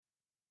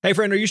Hey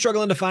friend, are you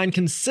struggling to find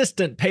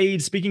consistent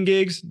paid speaking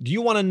gigs? Do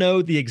you want to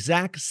know the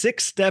exact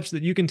 6 steps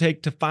that you can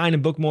take to find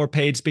and book more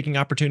paid speaking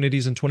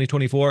opportunities in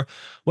 2024?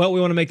 Well,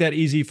 we want to make that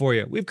easy for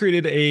you. We've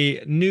created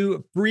a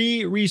new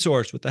free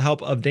resource with the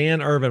help of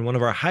Dan Irvin, one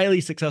of our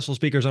highly successful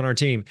speakers on our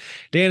team.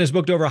 Dan has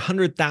booked over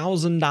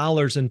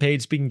 $100,000 in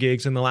paid speaking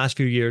gigs in the last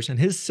few years, and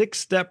his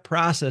 6-step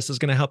process is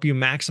going to help you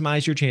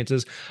maximize your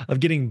chances of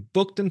getting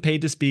booked and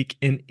paid to speak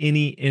in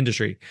any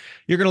industry.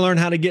 You're going to learn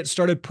how to get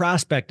started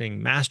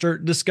prospecting, master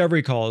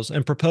discovery calls,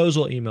 and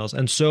proposal emails,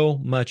 and so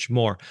much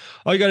more.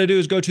 All you got to do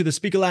is go to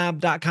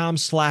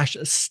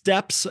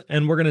thespeakerlab.com/steps,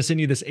 and we're going to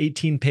send you this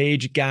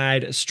 18-page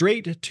guide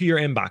straight to your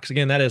inbox.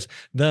 Again, that is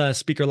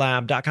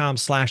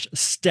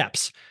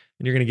thespeakerlab.com/steps,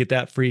 and you're going to get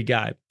that free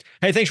guide.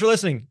 Hey, thanks for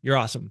listening. You're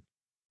awesome.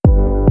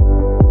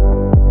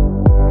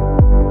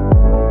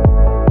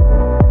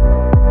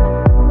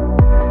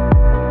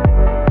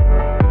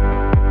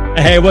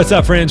 Hey, what's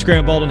up, friends?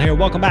 Grant Baldwin here.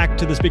 Welcome back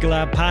to the Speaker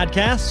Lab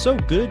podcast. So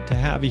good to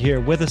have you here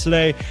with us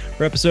today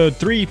for episode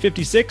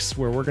 356,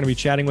 where we're going to be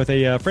chatting with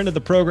a friend of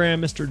the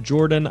program, Mr.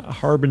 Jordan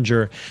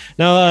Harbinger.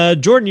 Now,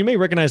 Jordan, you may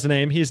recognize the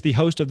name. He is the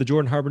host of the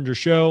Jordan Harbinger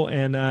Show,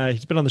 and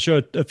he's been on the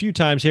show a few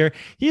times here.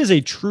 He is a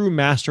true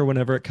master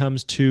whenever it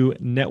comes to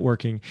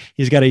networking.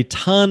 He's got a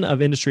ton of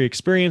industry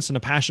experience and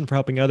a passion for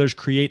helping others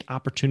create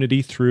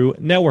opportunity through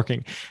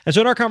networking. And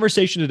so in our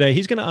conversation today,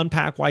 he's going to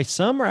unpack why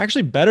some are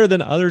actually better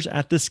than others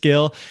at this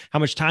skill, how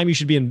much time you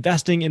should be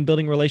investing in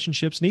building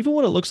relationships, and even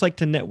what it looks like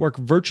to network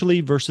virtually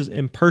versus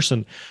in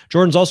person.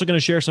 Jordan's also going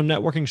to share some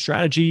networking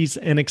strategies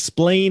and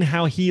explain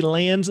how he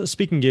lands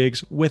speaking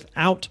gigs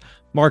without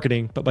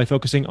marketing, but by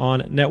focusing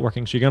on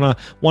networking. So you're going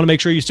to want to make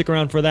sure you stick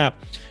around for that.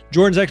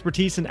 Jordan's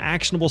expertise and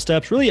actionable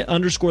steps really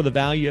underscore the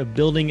value of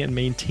building and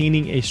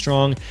maintaining a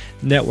strong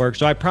network.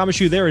 So I promise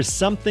you there is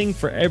something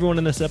for everyone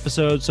in this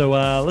episode. So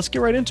let's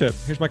get right into it.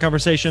 Here's my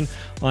conversation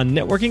on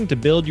networking to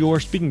build your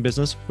speaking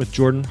business with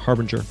Jordan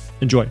Harbinger.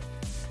 Enjoy.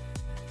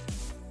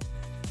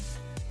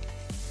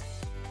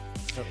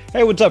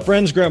 Hey, what's up,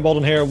 friends? Grant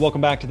Baldwin here.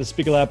 Welcome back to the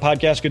Speaker Lab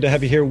podcast. Good to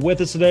have you here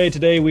with us today.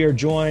 Today, we are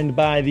joined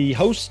by the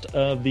host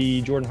of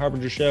the Jordan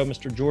Harbinger Show,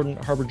 Mr. Jordan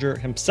Harbinger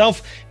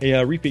himself,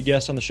 a repeat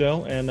guest on the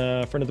show and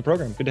a friend of the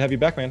program. Good to have you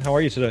back, man. How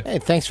are you today? Hey,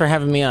 thanks for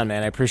having me on,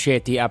 man. I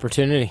appreciate the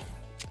opportunity.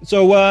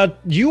 So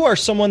you are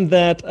someone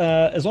that,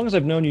 as long as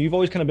I've known you, you've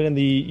always kind of been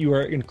you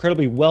are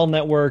incredibly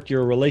well-networked.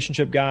 You're a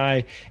relationship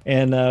guy.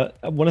 And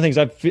one of the things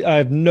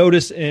I've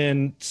noticed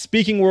in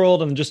speaking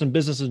world and just in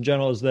business in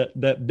general is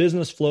that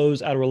business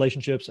flows out of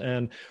relationships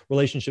and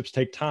relationships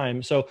take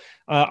time. So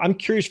I'm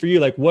curious for you,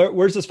 like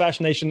where's this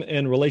fascination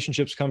in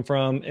relationships come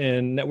from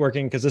in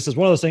networking? Because this is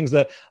one of those things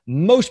that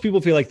most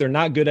people feel like they're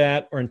not good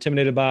at or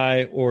intimidated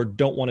by or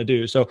don't want to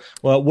do. So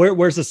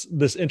where's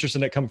this interest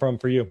in it come from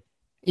for you?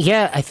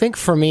 Yeah, I think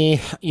for me,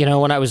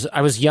 when I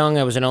was young,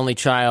 I was an only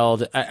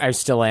child. I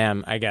still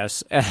am, I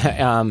guess.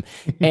 And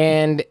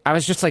I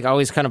was just like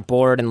always kind of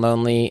bored and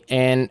lonely.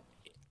 And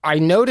I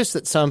noticed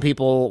that some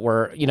people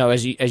were,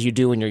 as you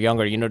do when you're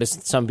younger, you notice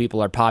that some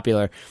people are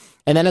popular.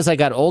 And then as I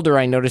got older,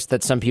 I noticed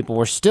that some people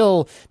were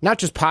still not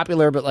just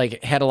popular, but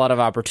like had a lot of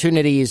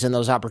opportunities. And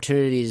those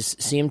opportunities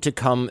seemed to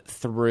come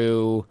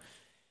through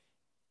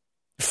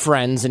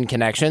friends and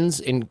connections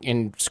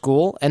in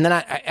school. And then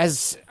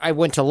as I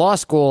went to law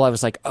school, I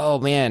was like, oh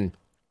man,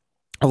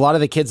 a lot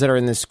of the kids that are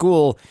in this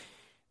school,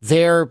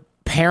 their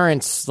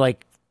parents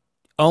like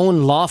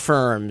own law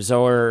firms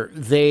or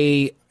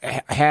they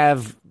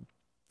have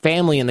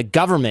family in the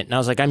government. And I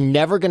was like, I'm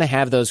never going to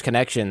have those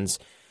connections.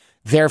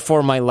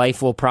 Therefore, my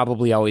life will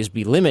probably always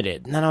be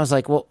limited. And then I was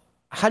like, well,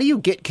 how do you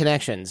get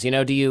connections?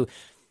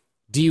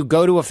 Do you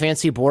go to a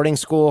fancy boarding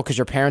school because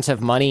your parents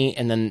have money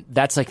and then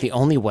that's like the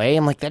only way?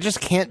 I'm like, that just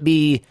can't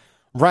be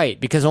right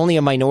because only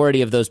a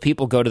minority of those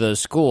people go to those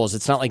schools.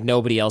 It's not like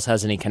nobody else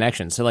has any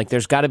connections. So like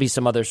there's got to be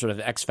some other sort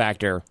of X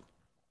factor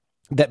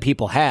that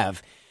people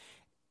have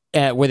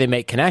where they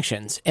make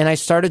connections. And I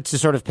started to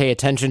sort of pay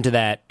attention to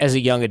that as a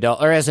young adult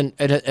or as an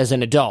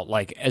adult,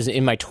 like as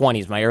in my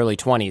 20s, my early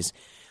 20s.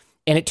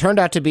 And it turned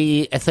out to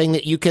be a thing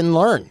that you can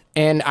learn.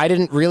 And I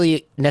didn't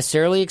really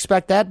necessarily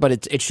expect that,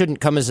 but it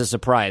shouldn't come as a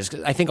surprise.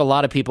 I think a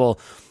lot of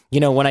people,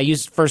 when I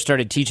first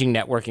started teaching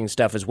networking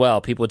stuff as well,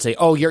 people would say,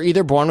 oh, you're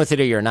either born with it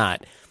or you're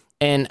not.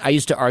 And I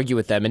used to argue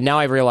with them. And now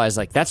I realize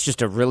like that's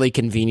just a really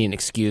convenient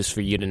excuse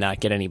for you to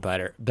not get any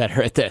better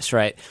at this,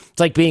 right?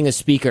 It's like being a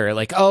speaker,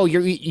 like, oh,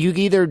 you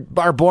either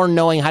are born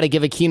knowing how to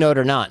give a keynote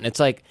or not. And it's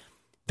like,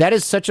 that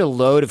is such a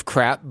load of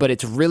crap, but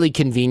it's really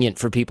convenient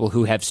for people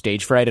who have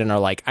stage fright and are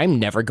like, I'm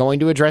never going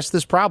to address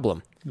this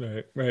problem.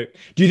 Right.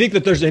 Do you think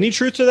that there's any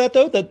truth to that,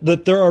 though?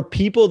 That there are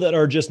people that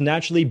are just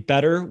naturally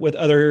better with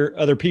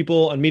other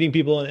people and meeting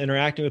people and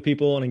interacting with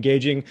people and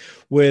engaging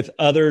with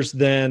others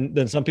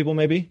than some people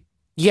may be?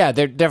 Yeah,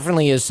 there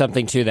definitely is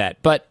something to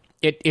that. But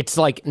it's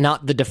like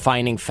not the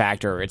defining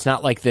factor. It's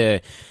not like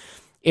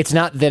it's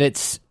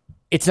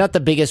not the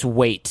biggest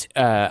weight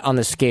on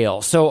the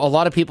scale. So a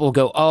lot of people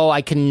go, oh,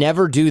 I can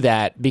never do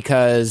that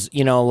because,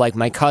 like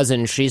my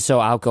cousin, she's so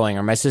outgoing,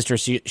 or my sister,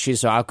 she's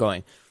so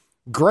outgoing.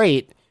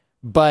 Great,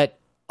 but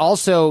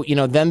also,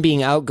 them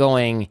being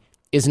outgoing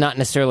is not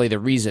necessarily the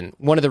reason.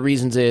 One of the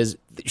reasons is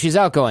she's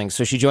outgoing,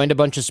 so she joined a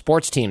bunch of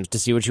sports teams to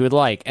see what she would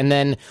like. And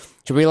then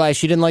she realized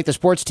she didn't like the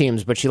sports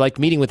teams, but she liked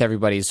meeting with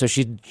everybody, so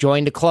she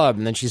joined a club,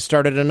 and then she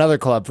started another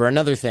club for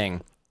another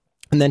thing.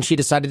 And then she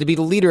decided to be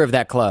the leader of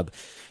that club.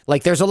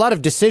 Like, there's a lot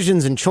of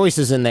decisions and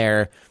choices in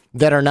there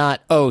that are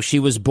not, she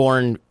was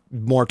born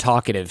more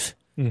talkative.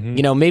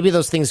 Mm-hmm. Maybe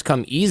those things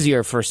come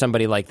easier for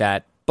somebody like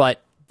that,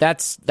 but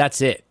that's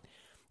it.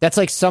 That's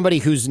like somebody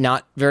who's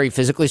not very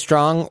physically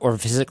strong or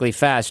physically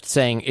fast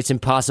saying it's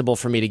impossible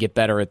for me to get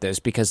better at this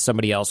because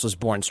somebody else was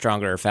born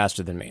stronger or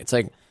faster than me. It's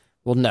like,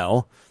 well,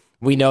 no,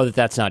 we know that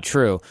that's not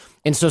true.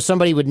 And so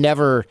somebody would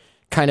never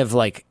kind of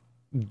like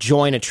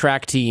join a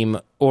track team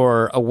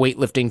or a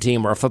weightlifting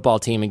team or a football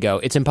team and go,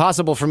 it's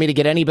impossible for me to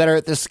get any better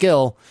at this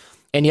skill.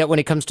 And yet when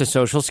it comes to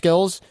social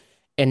skills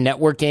and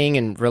networking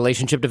and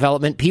relationship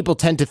development, people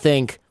tend to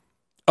think,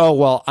 oh,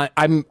 well,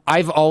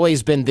 I've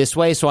always been this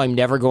way, so I'm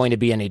never going to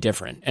be any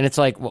different. And it's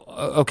like, well,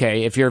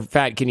 okay, if you're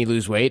fat, can you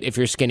lose weight? If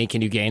you're skinny,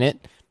 can you gain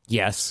it?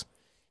 Yes.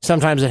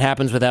 Sometimes it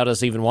happens without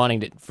us even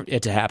wanting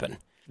it to happen.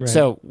 Right.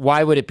 So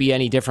why would it be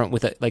any different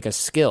with a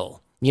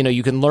skill?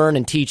 You can learn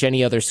and teach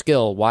any other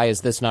skill. Why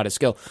is this not a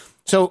skill?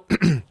 So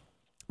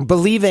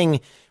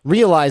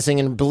realizing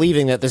and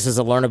believing that this is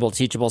a learnable,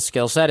 teachable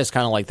skill set is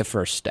kind of like the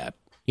first step.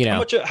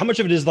 How much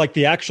of it is like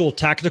the actual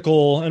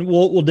tactical, and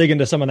we'll dig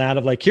into some of that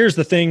of like, here's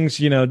the things,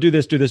 do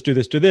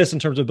this in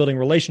terms of building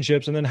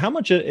relationships. And then how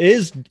much it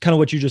is kind of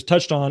what you just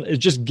touched on is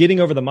just getting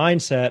over the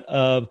mindset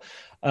of,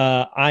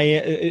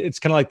 it's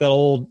kind of like that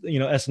old,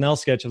 SNL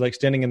sketch of like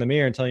standing in the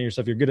mirror and telling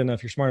yourself you're good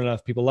enough, you're smart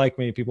enough, people like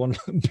me, people want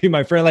to be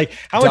my friend. Like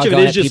how much of it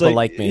is just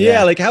like me,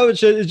 yeah, like how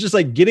much is just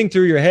like getting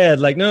through your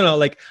head. Like, no,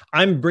 like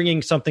I'm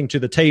bringing something to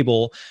the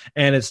table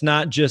and it's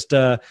not just,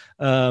 that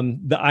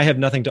I have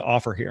nothing to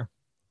offer here.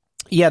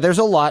 Yeah, there's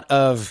a lot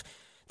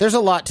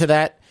to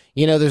that.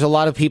 There's a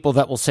lot of people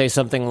that will say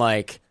something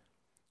like,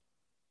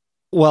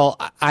 well,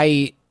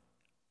 I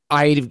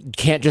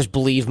can't just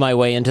believe my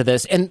way into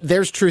this. And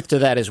there's truth to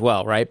that as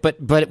well, right?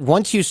 But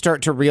once you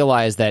start to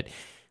realize that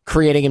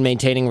creating and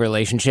maintaining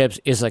relationships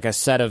is like a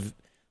set of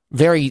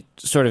very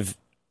sort of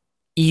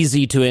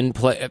easy to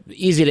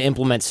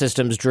implement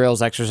systems,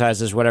 drills,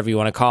 exercises, whatever you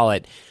want to call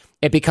it,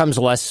 it becomes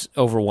less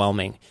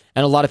overwhelming.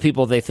 And a lot of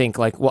people, they think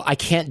like, well, I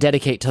can't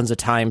dedicate tons of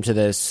time to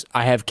this.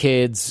 I have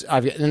kids.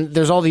 And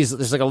there's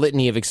like a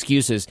litany of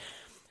excuses.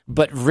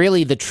 But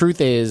really, the truth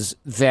is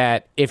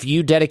that if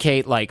you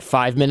dedicate like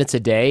 5 minutes a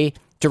day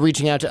to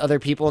reaching out to other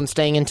people and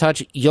staying in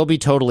touch, you'll be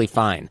totally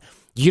fine.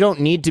 You don't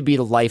need to be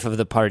the life of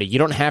the party. You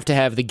don't have to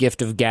have the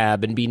gift of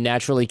gab and be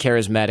naturally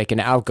charismatic and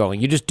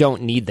outgoing. You just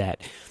don't need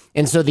that.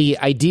 And so the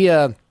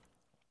idea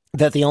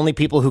that the only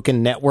people who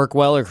can network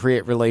well or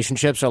create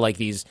relationships are like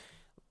these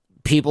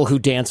people who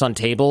dance on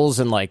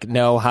tables and like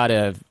know how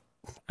to,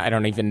 I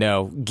don't even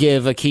know,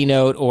 give a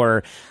keynote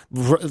or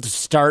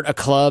start a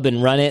club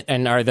and run it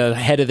and are the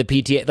head of the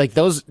PTA. Like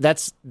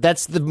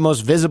that's the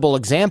most visible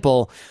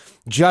example.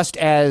 Just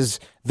as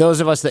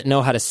those of us that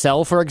know how to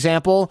sell, for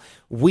example,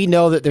 we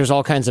know that there's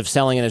all kinds of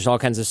selling and there's all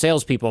kinds of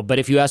salespeople. But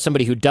if you ask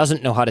somebody who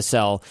doesn't know how to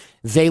sell,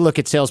 they look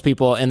at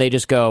salespeople and they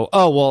just go,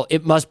 oh, well,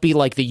 it must be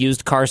like the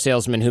used car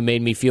salesman who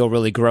made me feel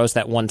really gross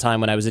that one time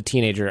when I was a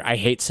teenager. I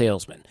hate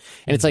salesmen.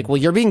 And it's like, well,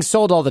 you're being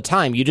sold all the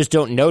time. You just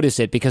don't notice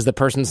it because the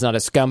person's not a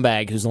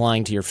scumbag who's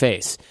lying to your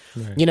face.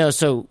 Right.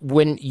 So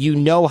when you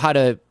know how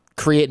to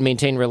create and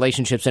maintain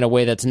relationships in a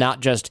way that's not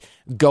just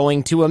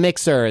going to a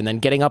mixer and then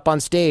getting up on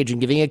stage and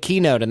giving a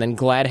keynote and then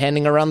glad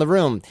handing around the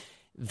room.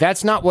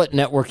 That's not what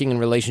networking and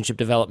relationship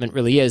development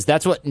really is.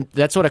 That's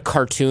what a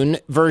cartoon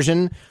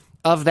version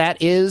of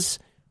that is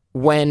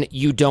when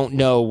you don't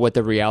know what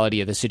the reality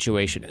of the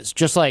situation is.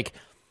 Just like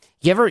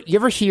you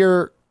ever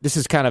hear, this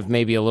is kind of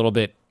maybe a little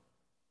bit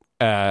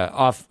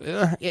off.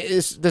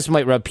 This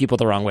might rub people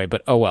the wrong way,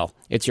 but oh well,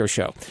 it's your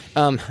show.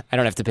 I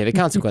don't have to pay the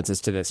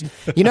consequences to this.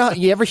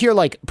 You ever hear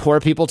like poor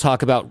people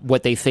talk about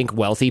what they think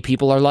wealthy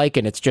people are like,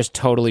 and it's just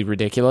totally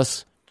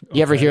ridiculous.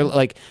 You ever hear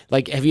like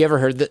have you ever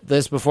heard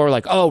this before?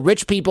 Like, oh,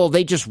 rich people,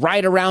 they just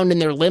ride around in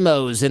their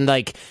limos and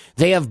like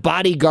they have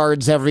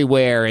bodyguards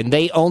everywhere and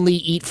they only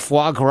eat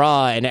foie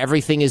gras and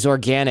everything is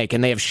organic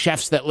and they have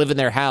chefs that live in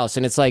their house.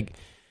 And it's like,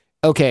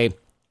 okay,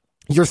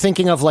 you're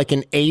thinking of like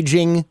an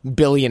aging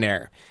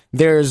billionaire.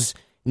 There's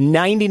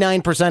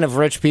 99% of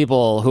rich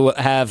people who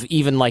have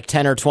even like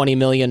 10 or 20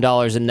 million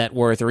dollars in net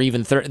worth, or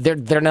even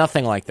they're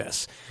nothing like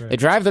this. Right. They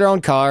drive their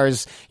own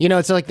cars.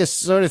 It's like this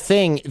sort of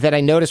thing that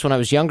I noticed when I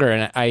was younger,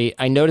 and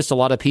I noticed a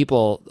lot of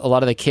people, a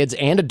lot of the kids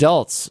and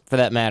adults for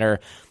that matter,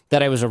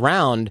 that I was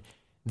around.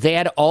 They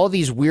had all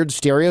these weird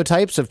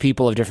stereotypes of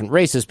people of different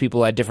races,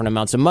 people who had different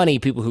amounts of money,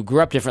 people who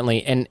grew up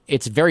differently, and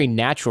it's very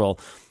natural.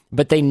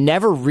 But they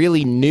never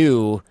really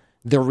knew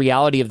the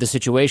reality of the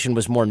situation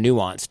was more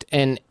nuanced.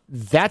 And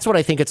that's what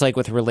I think it's like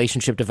with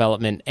relationship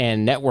development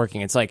and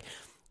networking. It's like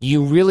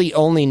you really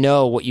only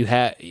know what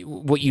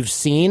you've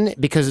seen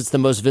because it's the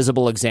most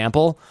visible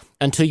example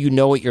until you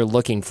know what you're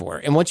looking for.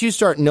 And once you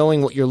start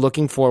knowing what you're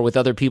looking for with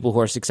other people who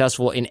are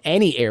successful in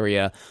any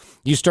area,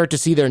 you start to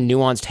see their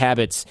nuanced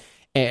habits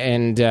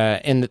and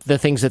the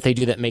things that they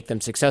do that make them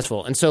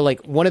successful. And so,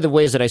 like, one of the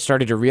ways that I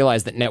started to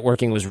realize that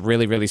networking was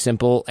really, really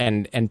simple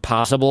and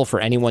possible for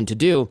anyone to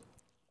do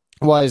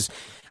was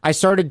I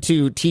started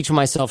to teach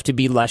myself to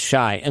be less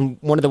shy. And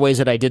one of the ways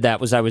that I did that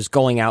was I was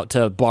going out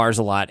to bars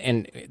a lot.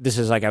 And this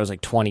is like I was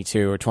like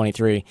 22 or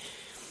 23.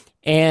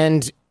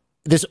 And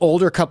this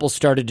older couple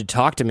started to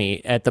talk to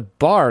me at the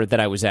bar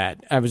that I was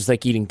at. I was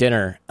like eating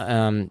dinner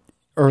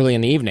early in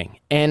the evening.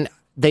 And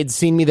they'd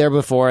seen me there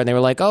before. And they were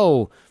like,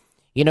 oh,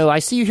 you know, I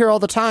see you here all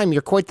the time.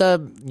 You're quite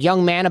the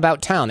young man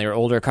about town. They were an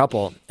older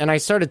couple. And I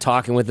started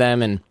talking with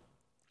them. And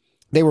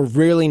they were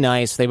really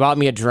nice. They bought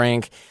me a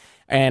drink.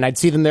 And I'd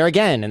see them there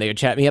again, and they would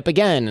chat me up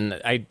again,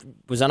 and I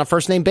was on a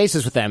first-name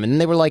basis with them. And then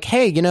they were like,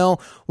 hey, you know,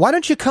 why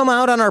don't you come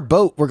out on our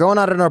boat? We're going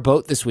out on our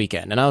boat this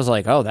weekend. And I was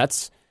like, oh,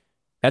 that's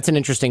an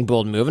interesting,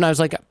 bold move. And I was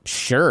like,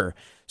 sure.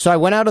 So I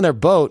went out on their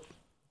boat,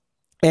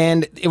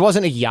 and it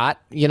wasn't a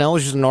yacht, you know, it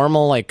was just a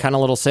normal, like, kind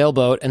of little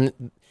sailboat.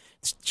 And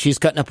she's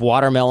cutting up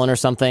watermelon or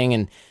something,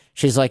 and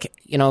she's like,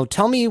 you know,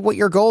 tell me what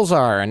your goals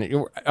are.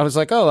 And I was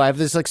like, oh, I have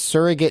this, like,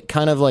 surrogate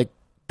kind of, like,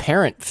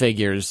 parent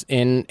figures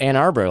in Ann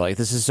Arbor. Like,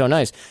 this is so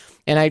nice.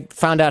 And I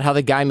found out how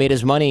the guy made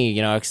his money,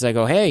 you know, because I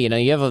go, hey, you know,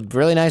 you have a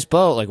really nice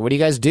boat. Like, what do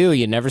you guys do?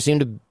 You never seem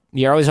to,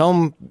 you're always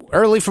home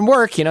early from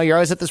work. You know, you're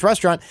always at this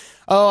restaurant.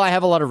 Oh, I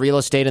have a lot of real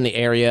estate in the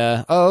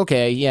area. Oh,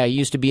 okay. Yeah, you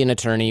used to be an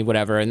attorney,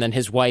 whatever. And then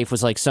his wife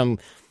was like some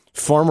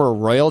former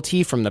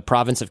royalty from the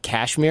province of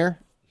Kashmir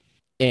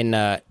in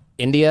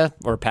India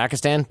or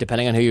Pakistan,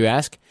 depending on who you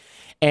ask.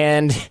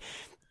 And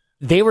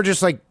they were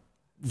just like,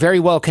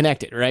 very well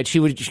connected, right?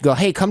 She'd go,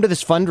 hey, come to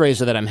this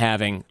fundraiser that I'm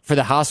having for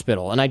the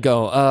hospital. And I'd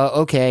go,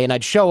 okay. And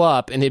I'd show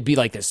up, and it'd be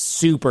like this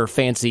super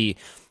fancy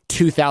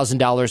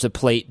 $2,000 a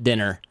plate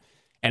dinner.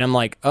 And I'm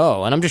like,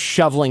 oh, and I'm just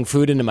shoveling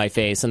food into my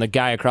face. And the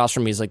guy across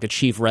from me is like the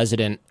chief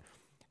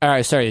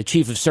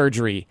of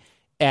surgery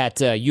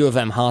at U of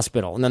M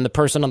hospital. And then the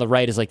person on the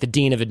right is like the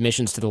dean of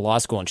admissions to the law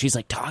school. And she's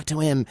like, talk to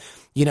him.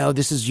 You know,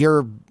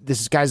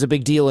 this guy's a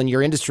big deal in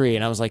your industry.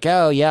 And I was like,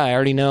 oh yeah, I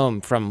already know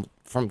him from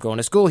going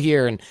to school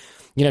here. And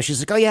you know,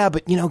 she's like, oh yeah,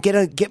 but you know,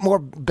 get more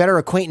better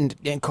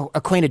acquainted.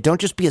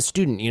 Don't just be a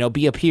student. You know,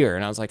 be a peer.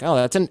 And I was like,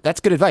 oh, that's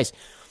good advice.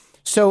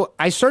 So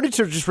I started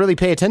to just really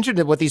pay attention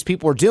to what these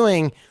people were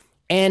doing,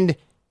 and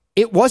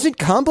it wasn't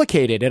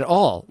complicated at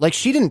all. Like,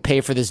 she didn't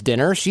pay for this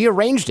dinner; she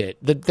arranged it.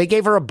 They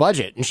gave her a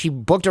budget, and she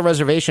booked a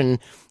reservation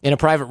in a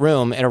private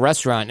room at a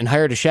restaurant and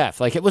hired a chef.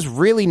 Like, it was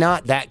really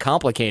not that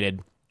complicated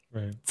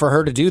for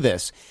her to do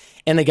this.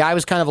 And the guy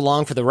was kind of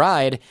along for the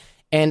ride.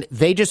 And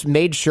they just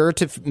made sure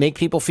to make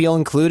people feel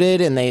included,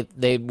 and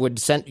they would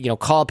send, you know,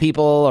 call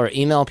people or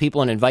email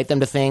people and invite them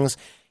to things.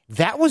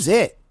 That was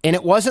it. And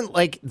it wasn't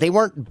like they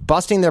weren't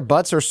busting their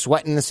butts or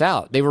sweating this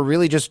out. They were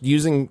really just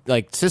using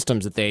like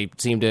systems that they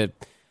seemed to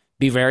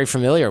be very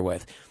familiar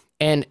with.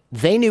 And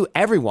they knew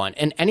everyone.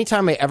 And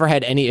anytime I ever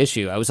had any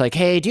issue, I was like,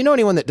 hey, do you know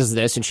anyone that does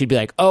this? And she'd be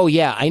like, oh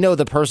yeah, I know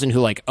the person who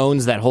like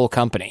owns that whole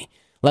company.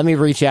 Let me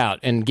reach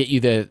out and get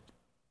you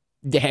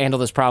to handle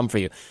this problem for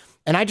you.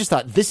 And I just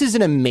thought, this is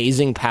an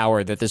amazing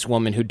power that this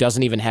woman who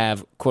doesn't even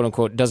have, quote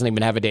unquote, doesn't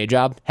even have a day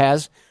job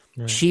has.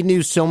 Right. She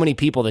knew so many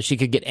people that she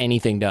could get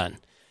anything done.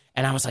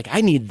 And I was like,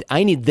 I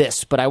need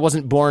this, but I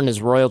wasn't born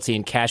as royalty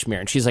in Kashmir.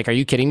 And she's like, are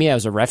you kidding me? I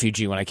was a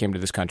refugee when I came to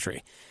this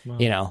country. Wow.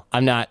 You know,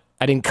 I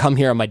didn't come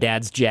here on my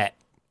dad's jet.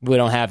 We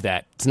don't have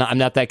that. I'm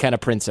not that kind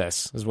of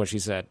princess, is what she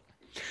said.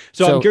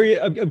 So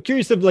I'm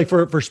curious of, like,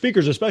 for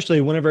speakers, especially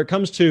whenever it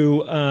comes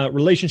to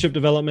relationship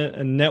development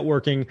and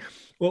networking,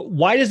 well,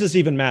 why does this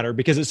even matter?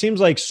 Because it seems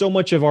like so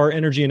much of our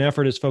energy and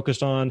effort is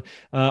focused on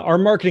our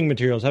marketing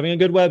materials, having a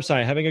good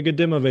website, having a good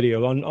demo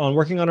video, on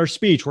working on our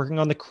speech, working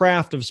on the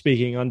craft of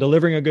speaking, on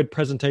delivering a good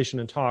presentation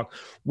and talk.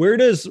 Where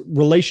does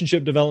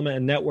relationship development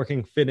and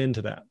networking fit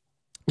into that?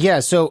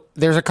 Yeah, so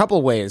there's a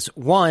couple ways.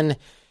 One,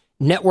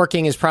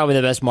 networking is probably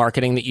the best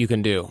marketing that you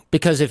can do,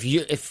 because if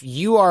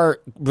you are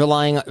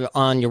relying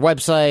on your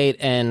website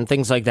and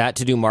things like that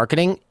to do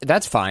marketing,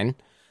 that's fine.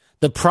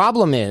 The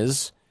problem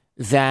is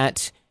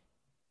that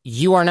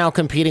you are now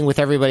competing with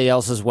everybody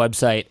else's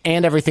website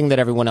and everything that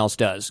everyone else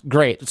does.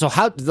 Great. So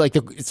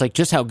it's like,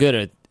 just how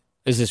good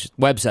is this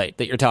website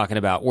that you're talking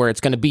about, where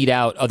it's going to beat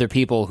out other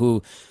people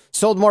who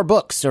sold more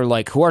books, or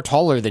like who are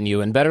taller than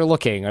you and better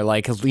looking, or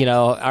like, you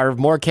know, are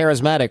more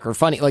charismatic or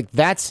funny. Like,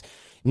 that's,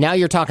 now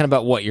you're talking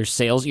about what, your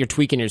sales, you're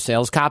tweaking your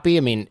sales copy. I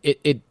mean,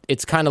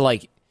 it's kind of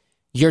like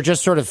you're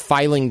just sort of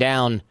filing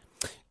down,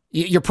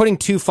 you're putting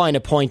too fine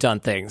a point on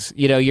things.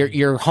 You know,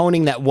 you're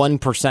honing that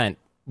 1%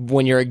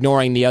 when you're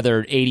ignoring the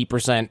other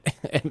 80%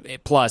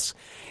 plus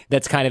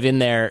that's kind of in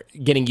there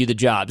getting you the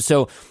job.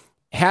 So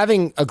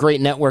having a great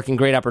network and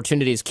great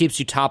opportunities keeps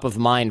you top of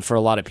mind for a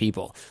lot of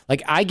people.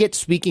 Like, I get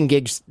speaking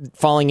gigs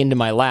falling into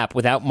my lap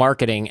without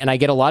marketing, and I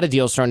get a lot of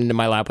deals thrown into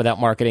my lap without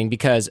marketing,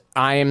 because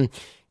I'm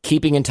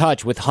keeping in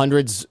touch with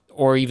hundreds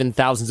or even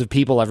thousands of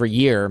people every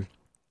year.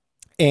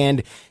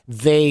 And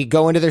they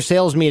go into their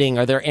sales meeting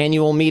or their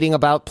annual meeting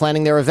about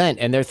planning their event,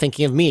 and they're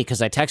thinking of me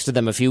because I texted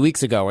them a few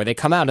weeks ago. Or they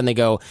come out and they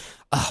go,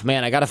 "Oh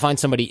man, I got to find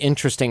somebody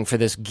interesting for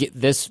this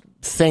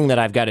thing that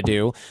I've got to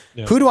do.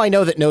 Yeah. Who do I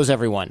know that knows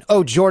everyone?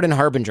 Oh, Jordan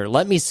Harbinger.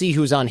 Let me see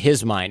who's on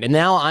his mind." And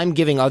now I'm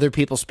giving other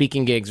people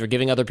speaking gigs, or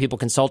giving other people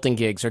consulting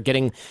gigs, or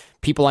getting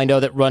people I know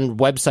that run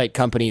website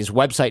companies,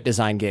 website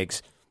design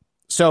gigs.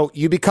 So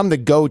you become the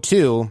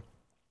go-to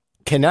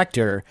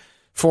connector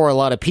for a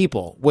lot of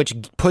people, which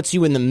puts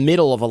you in the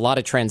middle of a lot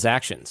of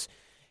transactions.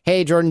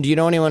 Hey, Jordan, do you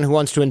know anyone who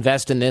wants to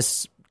invest in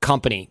this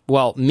company?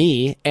 Well,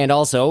 me, and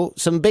also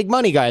some big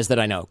money guys that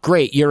I know.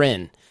 Great, you're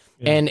in.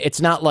 Yeah. And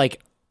it's not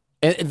like,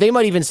 they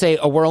might even say,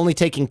 oh, we're only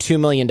taking $2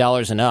 million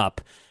and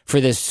up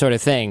for this sort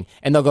of thing.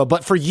 And they'll go,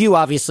 but for you,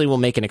 obviously, we'll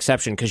make an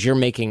exception because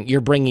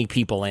you're bringing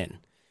people in.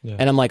 Yeah.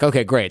 And I'm like,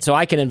 okay, great. So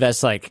I can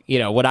invest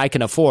what I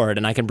can afford,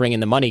 and I can bring in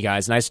the money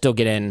guys, and I still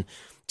get in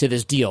to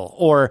this deal.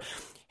 Or,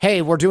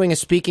 hey, we're doing a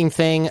speaking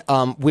thing.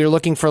 We're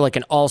looking for like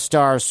an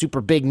all-star,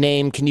 super big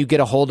name. Can you get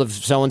a hold of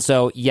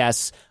so-and-so?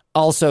 Yes.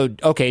 Also,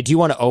 okay, do you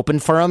want to open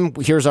for him?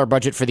 Here's our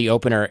budget for the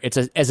opener. It's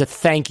as a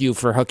thank you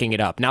for hooking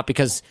it up. Not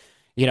because,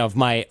 of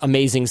my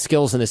amazing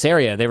skills in this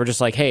area. They were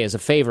just like, hey, as a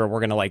favor, we're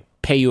going to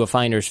pay you a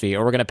finder's fee,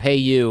 or we're going to pay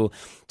you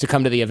to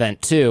come to the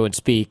event too and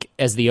speak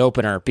as the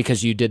opener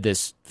because you did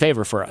this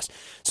favor for us.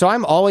 So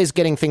I'm always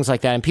getting things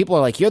like that. And people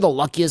are like, you're the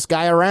luckiest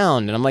guy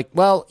around. And I'm like,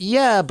 well,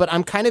 yeah, but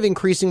I'm kind of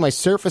increasing my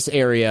surface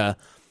area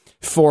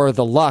for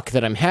the luck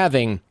that I'm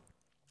having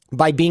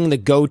by being the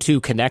go-to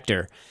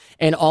connector.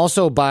 And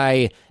also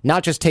by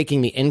not just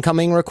taking the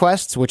incoming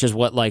requests, which is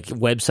what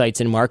websites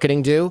and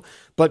marketing do,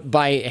 but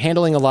by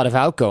handling a lot of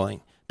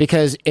outgoing.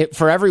 Because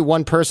for every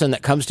one person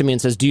that comes to me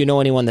and says, do you know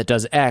anyone that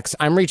does X?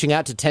 I'm reaching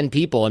out to 10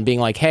 people and being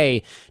like,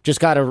 hey, just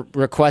got a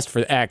request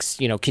for X,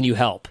 can you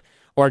help?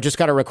 Or just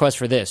got a request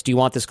for this. Do you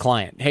want this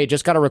client? Hey,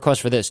 just got a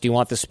request for this. Do you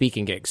want the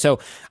speaking gig? So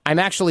I'm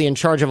actually in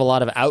charge of a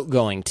lot of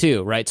outgoing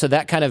too, right? So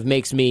that kind of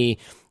makes me,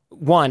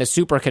 one, a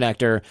super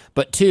connector,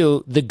 but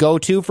two, the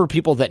go-to for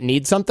people that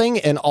need something,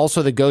 and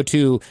also the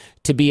go-to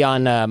to be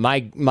on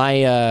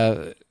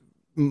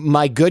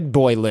my good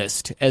boy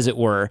list, as it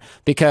were,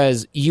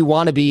 because you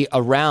want to be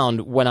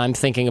around when I'm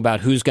thinking about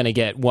who's going to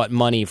get what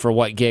money for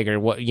what gig, or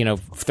what,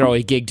 throw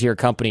a gig to your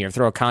company or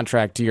throw a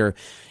contract to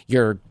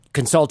your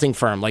consulting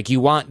firm.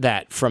 You want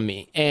that from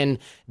me. And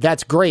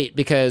that's great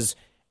because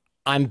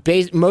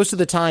most of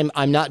the time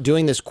I'm not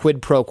doing this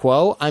quid pro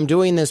quo. I'm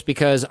doing this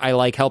because I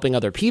like helping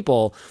other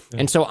people. Yeah.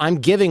 And so I'm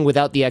giving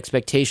without the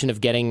expectation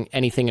of getting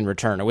anything in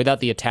return, or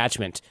without the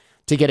attachment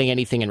to getting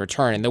anything in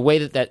return. And the way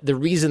the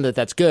reason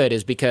that's good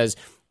is because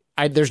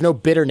there's no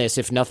bitterness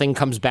if nothing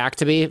comes back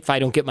to me, if I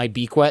don't get my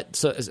beak wet,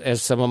 so,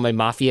 as some of my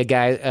mafia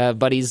guy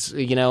buddies,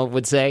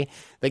 would say,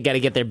 they got to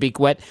get their beak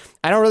wet.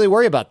 I don't really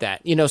worry about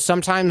that.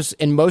 Sometimes,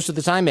 and most of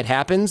the time it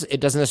happens. It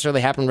doesn't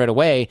necessarily happen right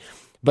away.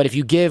 But if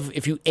you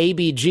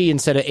ABG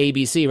instead of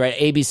ABC, right?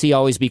 ABC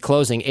always be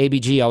closing,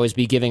 ABG always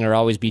be giving, or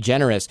always be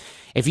generous.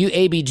 If you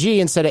ABG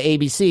instead of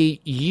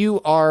ABC,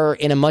 you are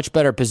in a much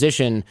better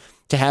position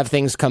to have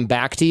things come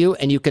back to you,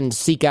 and you can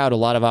seek out a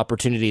lot of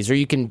opportunities, or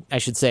you can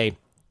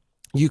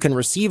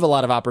receive a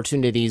lot of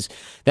opportunities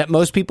that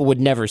most people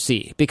would never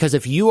see. Because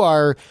if you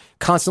are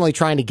constantly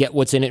trying to get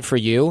what's in it for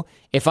you,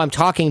 if I'm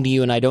talking to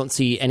you and I don't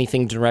see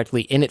anything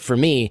directly in it for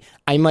me,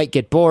 I might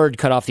get bored,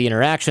 cut off the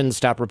interaction,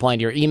 stop replying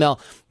to your email.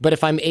 But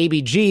if I'm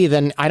ABG,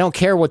 then I don't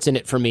care what's in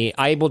it for me.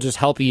 I will just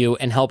help you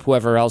and help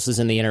whoever else is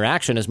in the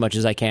interaction as much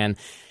as I can.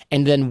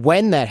 And then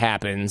when that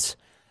happens,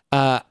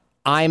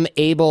 I'm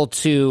able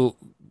to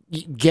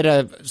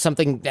get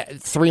something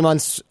 3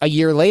 months, a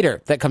year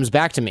later that comes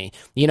back to me.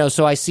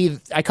 So I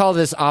call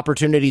this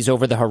opportunities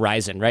over the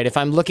horizon, right? If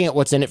I'm looking at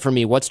what's in it for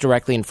me, what's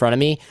directly in front of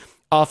me,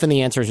 often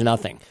the answer is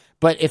nothing.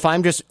 But if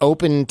I'm just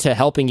open to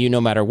helping you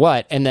no matter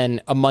what, and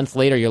then a month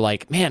later you're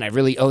like, man, I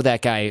really owe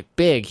that guy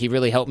big. He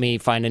really helped me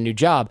find a new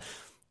job.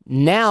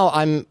 Now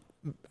I'm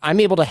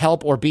able to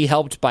help or be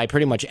helped by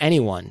pretty much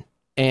anyone.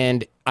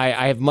 And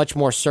I have much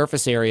more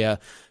surface area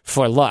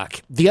for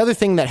luck. The other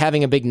thing that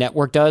having a big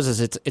network does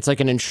is it's like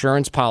an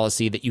insurance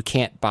policy that you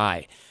can't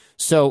buy.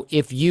 So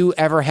if you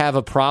ever have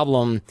a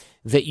problem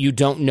that you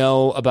don't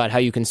know about how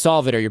you can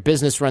solve it, or your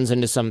business runs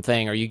into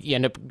something, or you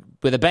end up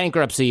with a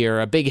bankruptcy or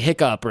a big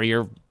hiccup, or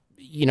your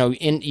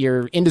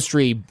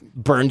industry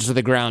burns to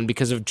the ground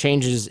because of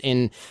changes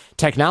in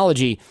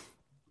technology,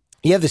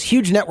 you have this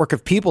huge network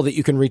of people that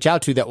you can reach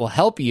out to that will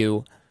help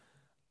you.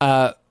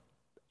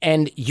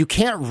 And you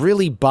can't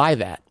really buy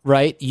that,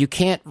 right? You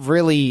can't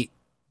really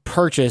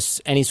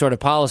purchase any sort of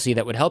policy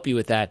that would help you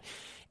with that.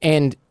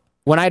 And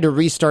when I had to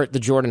restart the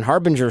Jordan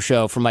Harbinger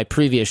show from my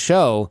previous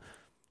show,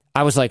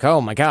 I was like, oh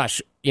my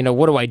gosh,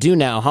 what do I do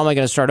now? How am I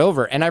going to start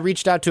over? And I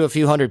reached out to a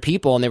few hundred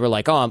people, and they were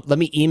like, oh, let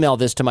me email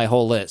this to my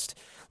whole list.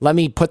 Let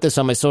me put this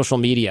on my social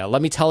media.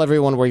 Let me tell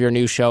everyone where your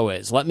new show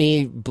is. Let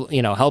me,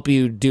 help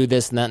you do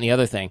this and that and the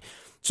other thing.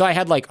 So I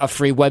had like a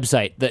free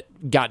website that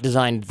got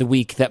designed the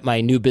week that my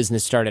new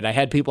business started. I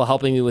had people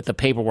helping me with the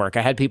paperwork.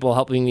 I had people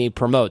helping me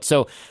promote.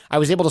 So I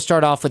was able to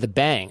start off with a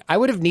bang. I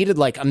would have needed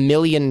like $1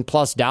 million+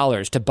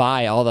 to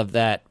buy all of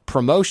that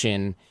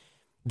promotion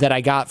that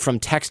I got from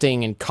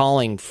texting and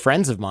calling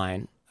friends of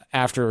mine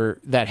after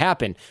that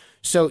happened.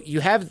 So you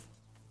have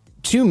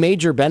two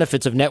major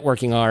benefits of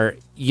networking are,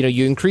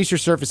 you increase your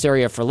surface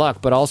area for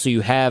luck, but also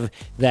you have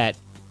that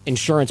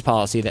insurance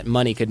policy that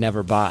money could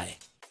never buy.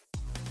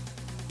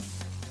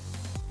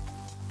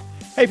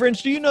 Hey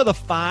friends, do you know the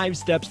 5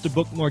 steps to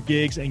book more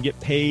gigs and get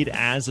paid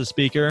as a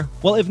speaker?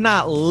 Well, if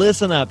not,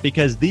 listen up,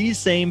 because these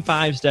same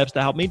 5 steps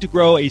to help me to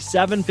grow a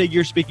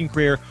 7-figure speaking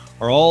career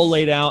are all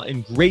laid out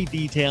in great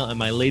detail in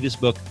my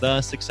latest book,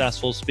 The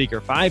Successful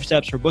Speaker. 5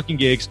 steps for booking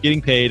gigs,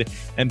 getting paid,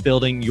 and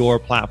building your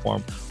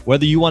platform.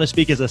 Whether you want to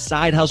speak as a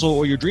side hustle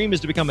or your dream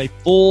is to become a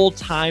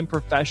full-time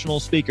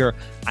professional speaker,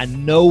 I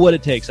know what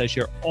it takes. I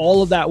share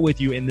all of that with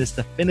you in this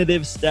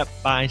definitive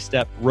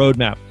step-by-step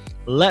roadmap.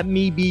 Let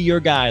me be your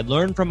guide.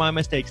 Learn from my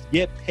mistakes.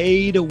 Get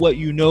paid what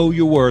you know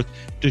you're worth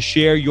to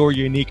share your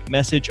unique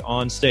message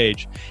on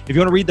stage. If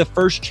you want to read the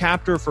first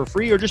chapter for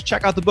free or just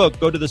check out the book,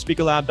 go to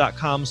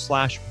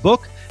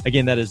thespeakerlab.com/book.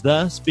 Again, that is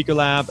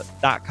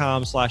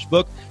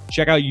thespeakerlab.com/book.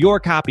 Check out your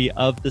copy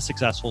of The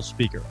Successful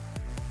Speaker.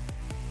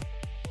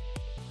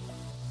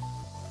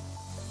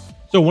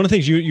 So one of the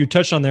things you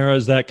touched on there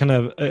is that kind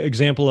of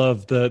example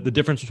of the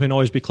difference between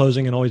always be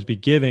closing and always be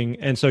giving.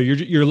 And so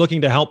you're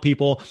looking to help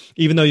people,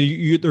 even though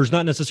there's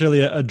not necessarily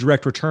a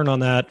direct return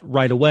on that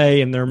right away,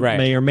 and there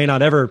may or may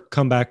not ever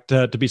come back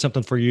to be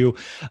something for you.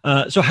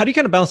 So how do you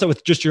kind of balance that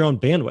with just your own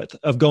bandwidth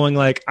of going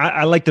like,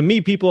 I like to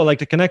meet people, I like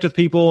to connect with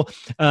people,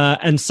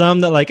 and some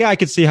that like, I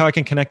could see how I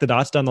can connect the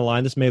dots down the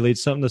line. This may lead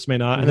to something, this may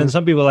not. And then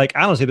some people are like,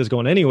 I don't see this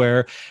going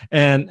anywhere.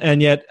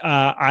 And yet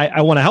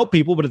I want to help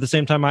people, but at the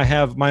same time I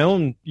have my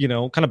own,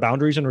 kind of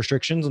boundaries and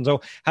restrictions. And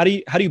so how do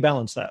you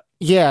balance that?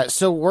 Yeah.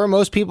 So where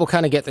most people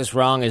kind of get this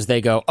wrong is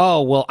they go,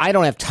 oh, well, I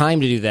don't have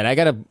time to do that.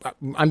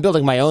 I'm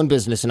building my own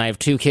business and I have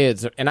 2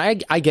 kids. And I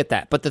get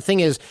that. But the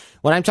thing is,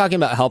 when I'm talking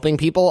about helping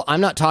people,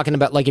 I'm not talking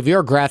about like if you're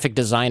a graphic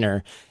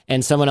designer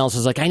and someone else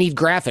is like, I need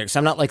graphics.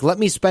 I'm not like, let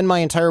me spend my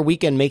entire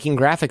weekend making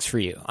graphics for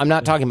you. I'm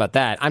not talking about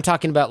that. I'm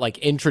talking about like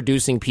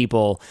introducing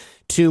people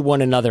to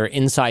one another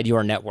inside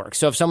your network.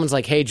 So if someone's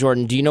like, hey,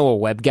 Jordan, do you know a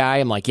web guy?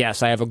 I'm like,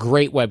 yes, I have a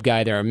great web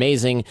guy. They're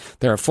amazing.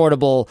 They're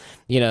affordable.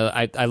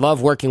 I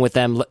love working with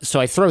them. So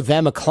I throw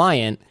them a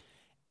client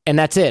and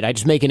that's it. I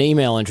just make an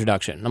email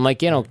introduction. I'm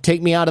like,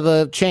 take me out of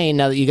the chain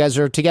now that you guys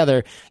are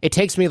together. It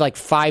takes me like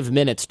 5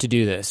 minutes to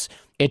do this.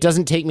 It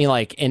doesn't take me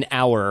like an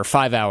hour or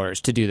 5 hours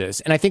to do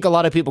this. And I think a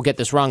lot of people get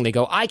this wrong. They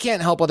go, I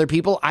can't help other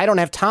people. I don't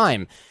have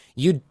time.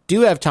 You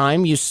do have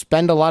time. You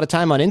spend a lot of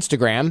time on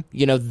Instagram.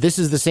 This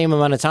is the same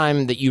amount of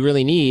time that you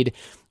really need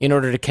in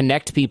order to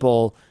connect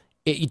people,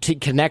 to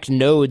connect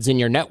nodes in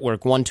your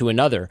network one to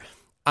another.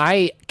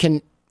 I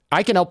can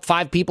help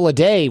 5 people a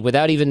day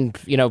without even,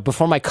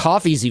 before my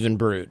coffee's even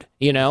brewed.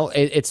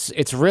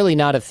 It's really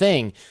not a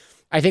thing.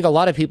 I think a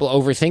lot of people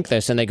overthink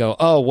this and they go,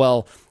 oh,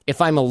 well,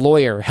 if I'm a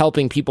lawyer,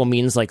 helping people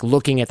means like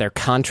looking at their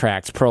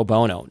contracts pro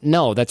bono.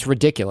 No, that's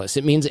ridiculous.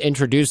 It means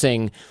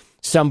introducing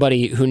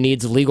somebody who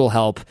needs legal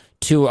help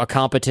to a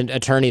competent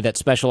attorney that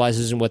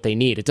specializes in what they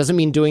need. It doesn't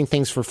mean doing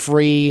things for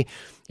free.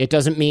 It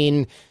doesn't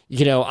mean,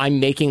 I'm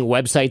making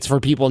websites for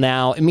people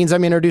now. It means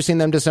I'm introducing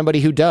them to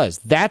somebody who does.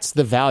 That's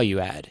the value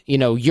add.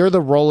 You're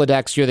the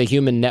Rolodex, you're the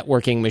human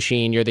networking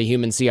machine, you're the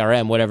human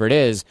CRM, whatever it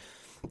is.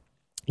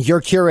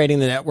 You're curating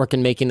the network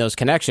and making those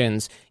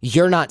connections.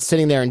 You're not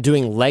sitting there and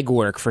doing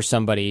legwork for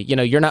somebody.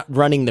 You're not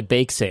running the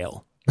bake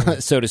sale,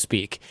 so to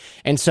speak.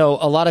 And so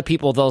a lot of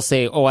people, they'll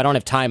say, oh, I don't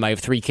have time. I have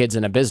 3 kids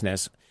in a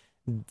business.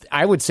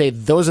 I would say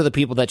those are the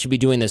people that should be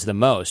doing this the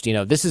most.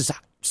 This is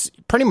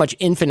pretty much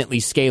infinitely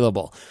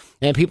scalable.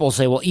 And people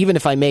say, well, even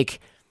if I make,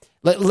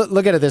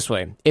 look at it this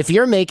way. If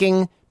you're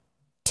making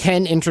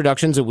 10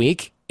 introductions a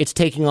week, it's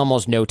taking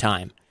almost no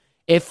time.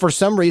 If for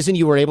some reason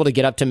you were able to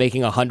get up to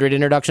making 100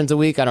 introductions a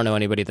week, I don't know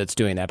anybody that's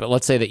doing that, but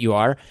let's say that you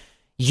are,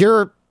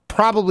 you're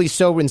probably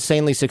so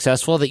insanely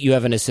successful that you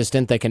have an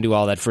assistant that can do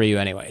all that for you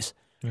anyways,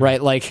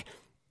 right? Like,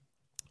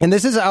 and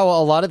this is how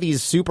a lot of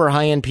these super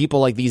high-end people,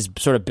 like these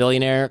sort of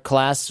billionaire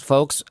class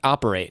folks,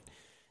 operate.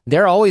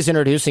 They're always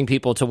introducing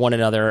people to one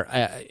another,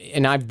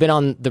 and I've been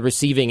on the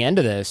receiving end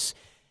of this,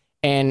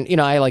 and,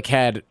 I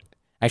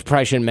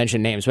probably shouldn't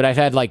mention names, but I've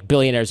had like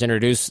billionaires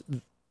introduce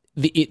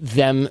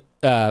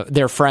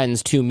their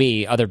friends to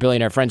me, other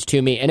billionaire friends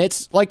to me, and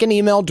it's like an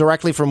email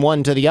directly from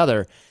one to the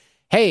other.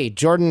 Hey,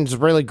 Jordan's a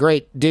really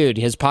great dude.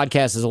 His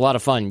podcast is a lot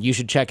of fun. You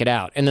should check it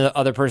out. And the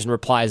other person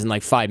replies in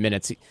like 5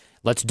 minutes,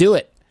 let's do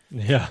it.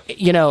 Yeah.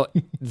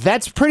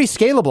 That's pretty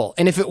scalable.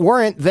 And if it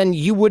weren't, then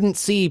you wouldn't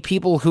see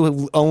people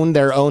who own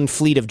their own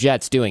fleet of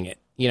jets doing it.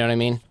 You know what I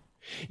mean?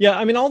 Yeah,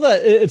 I mean, all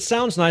that it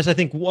sounds nice. I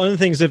think one of the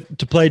things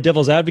to play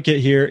devil's advocate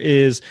here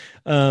is,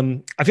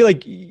 I feel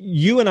like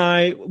you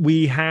and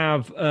we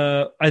have,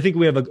 I think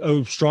we have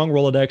a strong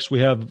Rolodex. We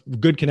have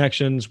good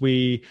connections.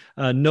 We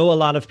know a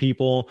lot of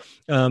people,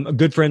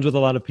 good friends with a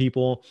lot of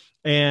people,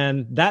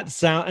 and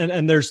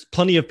and there's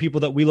plenty of people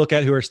that we look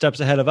at who are steps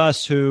ahead of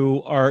us,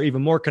 who are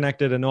even more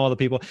connected and know all the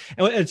people.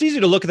 And it's easy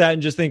to look at that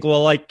and just think,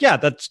 well, like, yeah,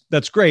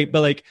 that's great,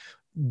 but like,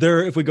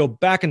 if we go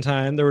back in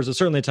time, there was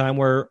certainly a time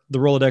where the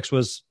Rolodex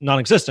was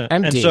non-existent.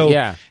 Empty, and so,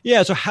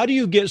 yeah. So how do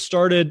you get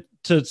started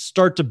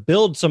to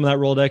build some of that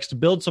Rolodex, to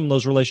build some of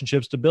those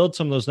relationships, to build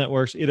some of those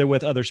networks, either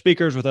with other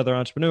speakers, with other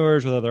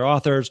entrepreneurs, with other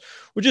authors,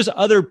 with just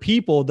other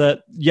people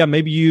that,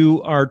 maybe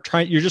you're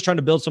just trying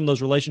to build some of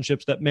those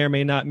relationships that may or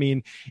may not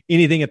mean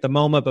anything at the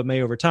moment, but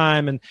may over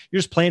time. And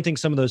you're just planting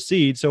some of those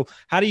seeds. So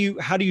how do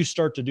you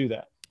start to do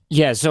that?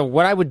 Yeah, so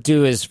what I would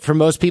do is, for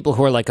most people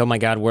who are like, oh my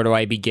God, where do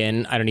I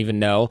begin? I don't even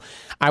know.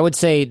 I would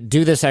say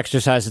do this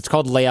exercise. It's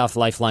called Layoff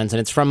Lifelines, and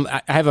it's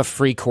I have a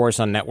free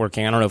course on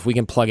networking. I don't know if we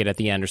can plug it at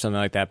the end or something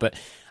like that. But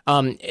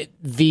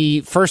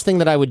the first thing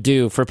that I would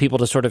do for people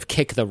to sort of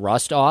kick the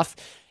rust off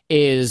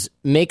is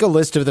make a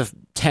list of the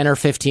 10 or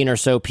 15 or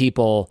so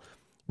people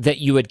that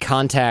you would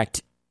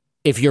contact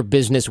if your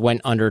business went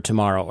under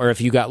tomorrow, or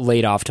if you got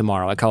laid off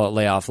tomorrow. I call it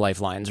layoff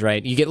lifelines,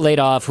 right? You get laid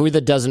off, who are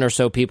the dozen or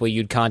so people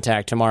you'd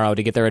contact tomorrow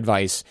to get their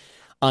advice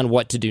on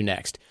what to do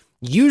next?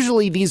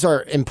 Usually these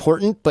are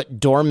important but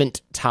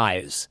dormant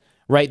ties,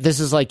 right? This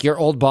is like your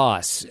old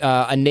boss,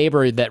 a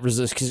neighbor that was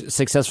a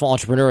successful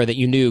entrepreneur that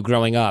you knew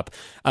growing up,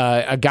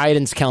 a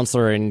guidance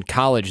counselor in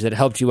college that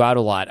helped you out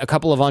a lot, a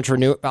couple of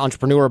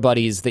entrepreneur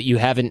buddies that you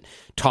haven't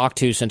talked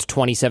to since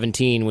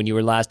 2017 when you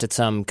were last at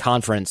some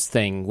conference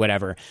thing,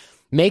 whatever.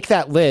 Make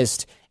that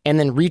list and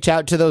then reach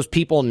out to those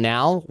people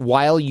now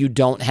while you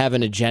don't have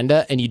an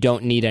agenda and you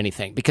don't need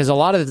anything. Because a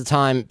lot of the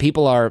time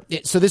people are,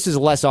 so this is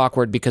less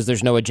awkward because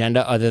there's no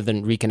agenda other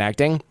than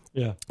reconnecting.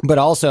 Yeah. But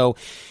also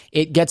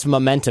it gets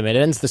momentum. It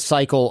ends the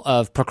cycle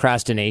of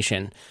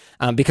procrastination.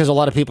 Because a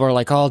lot of people are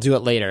like, oh, I'll do it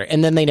later.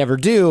 And then they never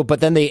do,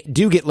 but then they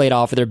do get laid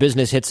off or their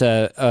business hits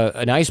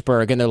an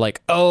iceberg and they're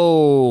like,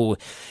 oh,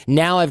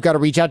 now I've got to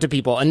reach out to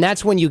people. And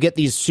that's when you get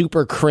these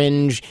super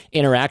cringe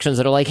interactions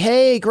that are like,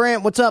 hey,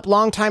 Grant, what's up?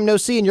 Long time no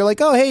see. And you're like,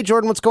 oh, hey,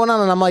 Jordan, what's going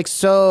on? And I'm like,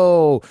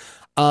 do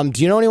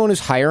you know anyone who's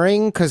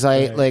hiring? Because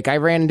I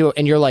ran into it,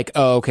 and you're like,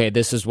 oh, okay,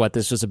 this is what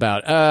this was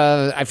about.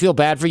 I feel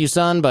bad for you,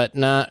 son, but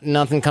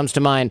nothing comes to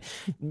mind.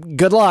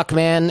 Good luck,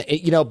 man.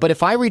 But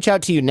if I reach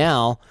out to you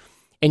now,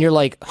 and you're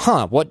like,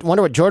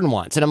 wonder what Jordan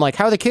wants. And I'm like,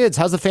 how are the kids?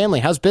 How's the family?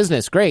 How's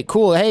business? Great,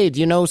 cool. Hey, do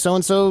you know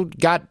so-and-so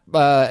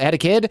had a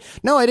kid?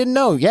 No, I didn't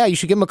know. Yeah, you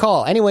should give him a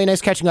call. Anyway, nice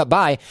catching up.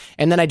 Bye.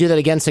 And then I do that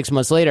again 6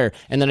 months later.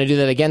 And then I do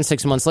that again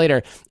 6 months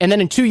later. And then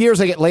in 2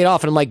 years, I get laid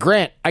off. And I'm like,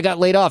 Grant, I got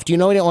laid off. Do you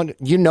know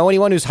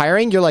anyone who's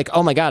hiring? You're like,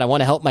 oh my God, I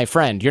want to help my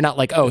friend. You're not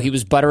like, oh, he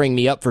was buttering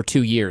me up for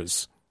 2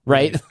 years.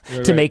 Right?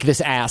 To make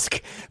this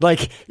ask.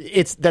 Like,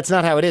 that's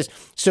not how it is.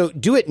 So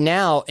do it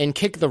now and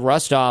kick the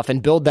rust off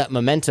and build that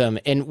momentum.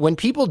 And when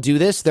people do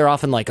this, they're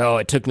often like, oh,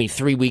 it took me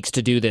 3 weeks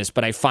to do this,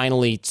 but I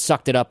finally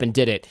sucked it up and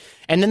did it.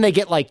 And then they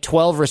get like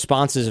 12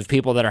 responses of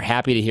people that are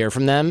happy to hear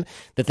from them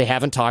that they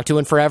haven't talked to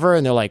in forever.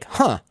 And they're like,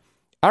 all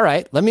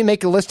right, let me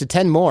make a list of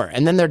 10 more.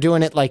 And then they're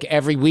doing it like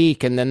every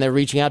week. And then they're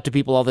reaching out to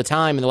people all the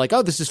time. And they're like,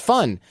 oh, this is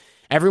fun.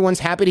 Everyone's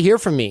happy to hear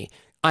from me.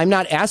 I'm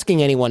not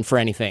asking anyone for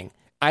anything.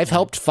 I've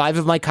helped 5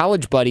 of my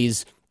college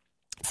buddies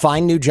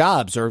find new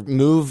jobs or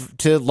move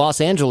to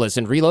Los Angeles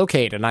and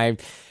relocate. And I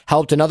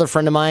helped another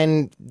friend of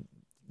mine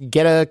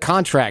get a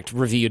contract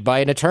reviewed by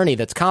an attorney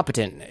that's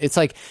competent. It's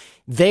like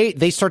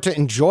they start to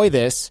enjoy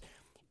this.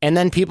 And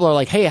then people are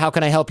like, hey, how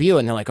can I help you?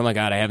 And they're like, oh my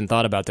God, I haven't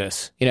thought about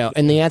this.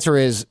 And the answer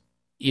is,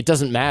 it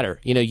doesn't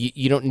matter.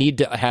 You don't need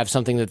to have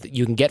something that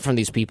you can get from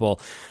these people.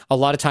 A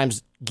lot of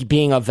times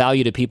being of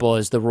value to people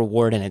is the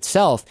reward in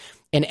itself.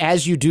 And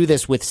as you do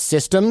this with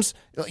systems,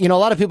 a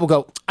lot of people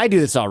go, I do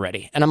this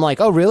already. And I'm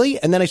like, oh,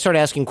 really? And then I start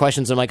asking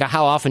questions. I'm like,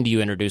 how often do you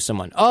introduce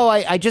someone? Oh,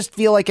 I just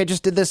feel like I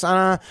just did this.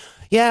 Yeah,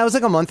 it was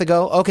like a month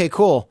ago. Okay,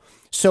 cool.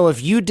 So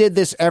if you did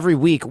this every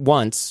week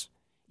once,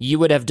 you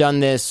would have done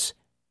this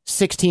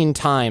 16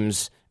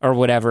 times or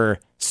whatever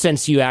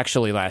since you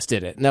actually last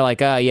did it. And they're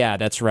like, yeah,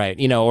 that's right.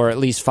 Or at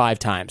least 5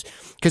 times.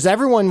 Because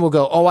everyone will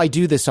go, oh, I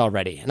do this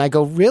already. And I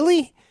go,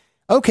 really?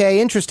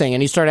 Okay, interesting.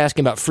 And you start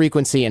asking about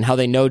frequency and how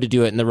they know to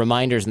do it and the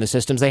reminders and the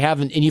systems they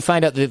haven't. And you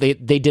find out that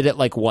they did it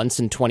like once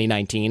in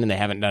 2019 and they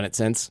haven't done it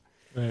since.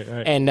 Right.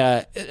 And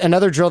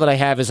another drill that I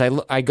have is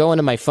I go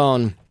into my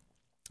phone,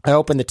 I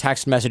open the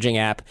text messaging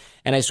app,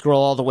 and I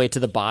scroll all the way to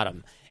the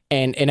bottom.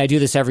 And I do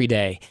this every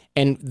day.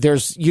 And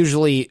there's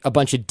usually a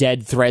bunch of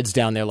dead threads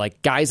down there,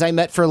 like guys I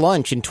met for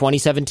lunch in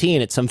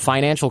 2017 at some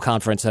financial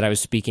conference that I was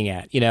speaking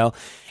at,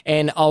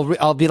 And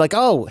I'll be like,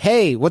 oh,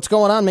 hey, what's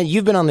going on, man?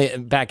 You've been on the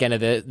back end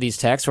of these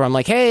texts where I'm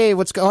like, hey,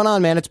 what's going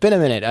on, man? It's been a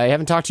minute. I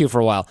haven't talked to you for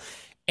a while.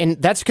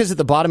 And that's because at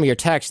the bottom of your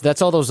text,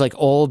 that's all those like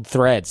old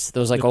threads,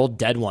 those like old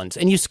dead ones.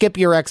 And you skip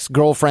your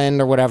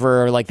ex-girlfriend or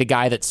whatever, or like the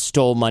guy that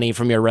stole money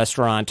from your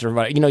restaurant or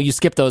whatever. You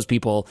skip those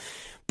people.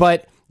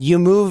 But you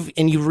move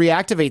and you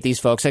reactivate these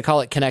folks. I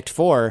call it Connect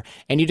 4.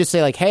 And you just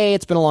say like, hey,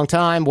 it's been a long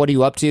time. What are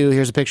you up to?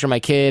 Here's a picture of my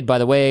kid. By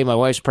the way, my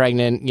wife's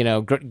pregnant.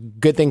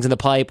 Good things in the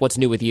pipe. What's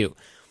new with you?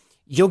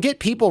 You'll get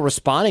people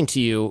responding to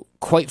you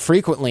quite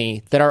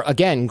frequently that are,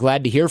 again,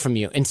 glad to hear from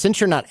you. And since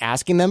you're not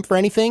asking them for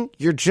anything,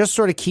 you're just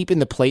sort of keeping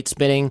the plate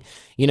spinning.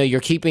 You're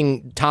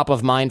keeping top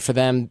of mind for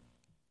them.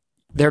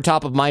 They're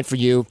top of mind for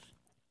you.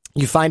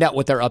 You find out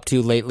what they're up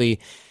to lately.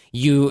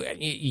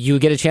 You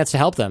get a chance to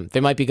help them. They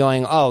might be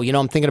going, oh,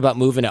 I'm thinking about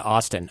moving to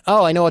Austin.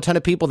 Oh, I know a ton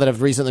of people that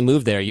have recently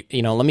moved there.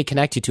 Let me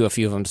connect you to a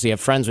few of them so you have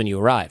friends when you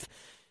arrive.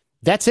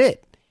 That's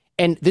it.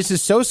 And this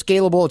is so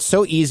scalable. It's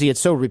so easy.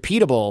 It's so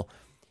repeatable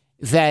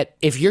that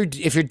if you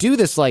do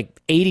this like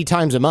 80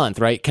 times a month,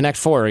 right? Connect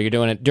 4, or you're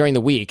doing it during the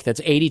week,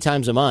 that's 80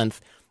 times a month.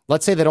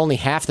 Let's say that only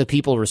half the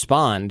people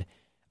respond.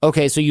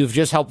 Okay, so you've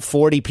just helped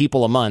 40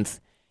 people a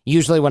month.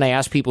 Usually when I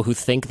ask people who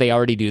think they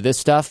already do this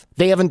stuff,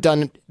 they haven't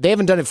done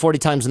it 40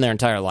 times in their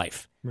entire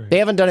life. Right. They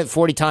haven't done it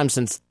 40 times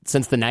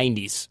since the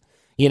 90s,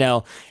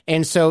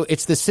 And so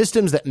it's the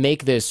systems that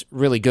make this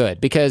really good,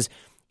 because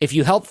if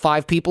you help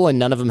 5 people and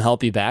none of them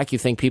help you back, you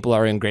think people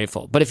are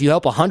ungrateful. But if you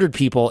help 100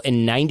 people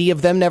and 90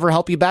 of them never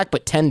help you back,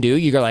 but 10 do,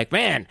 you're like,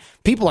 man,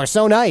 people are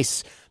so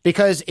nice,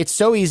 because it's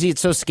so easy,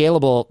 it's so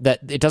scalable that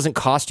it doesn't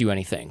cost you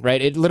anything,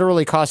 right? It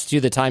literally costs you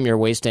the time you're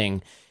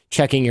wasting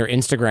checking your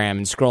Instagram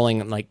and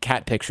scrolling like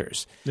cat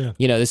pictures. Yeah.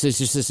 This is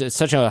just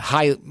such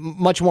a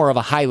much more of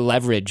a high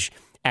leverage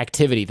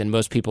activity than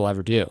most people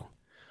ever do.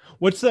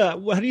 How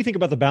do you think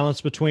about the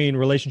balance between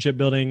relationship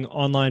building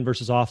online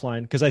versus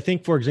offline? Because I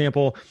think, for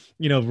example,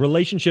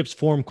 relationships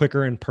form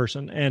quicker in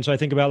person. And so I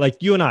think about like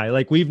you and I,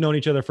 like we've known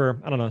each other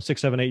for,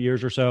 6, 7, 8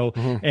 years or so.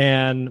 Mm-hmm.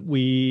 And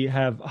we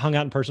have hung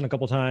out in person a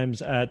couple of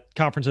times at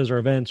conferences or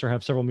events, or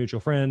have several mutual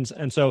friends.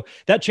 And so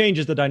that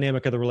changes the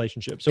dynamic of the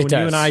relationship. So when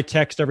you and I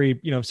text every,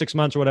 6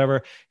 months or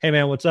whatever, hey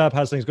man, what's up?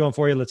 How's things going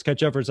for you? Let's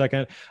catch up for a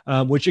second.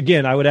 Which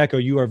again, I would echo,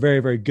 you are very,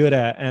 very good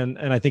at. And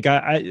I think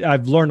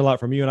I've learned a lot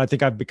from you, and I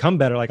think I've become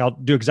better. Like I'll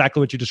do exactly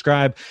what you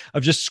described,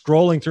 of just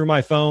scrolling through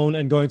my phone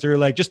and going through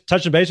like just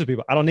touching base with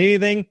people. I don't need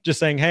anything, just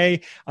saying, hey,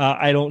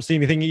 I don't see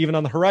anything even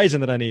on the horizon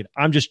that I need.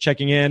 I'm just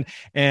checking in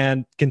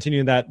and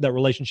continuing that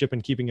relationship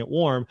and keeping it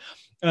warm.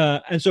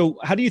 And so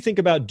how do you think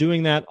about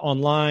doing that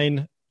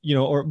online,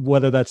 or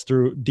whether that's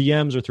through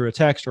DMs or through a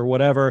text or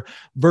whatever,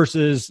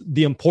 versus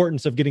the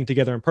importance of getting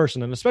together in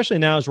person? And especially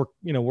now, as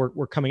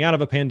we're coming out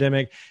of a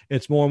pandemic,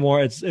 it's more and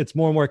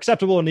more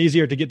acceptable and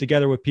easier to get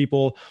together with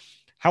people.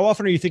 How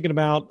often are you thinking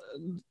about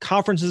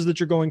conferences that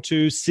you're going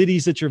to,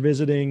 cities that you're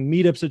visiting,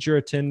 meetups that you're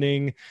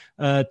attending,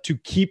 to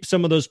keep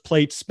some of those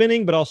plates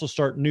spinning, but also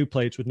start new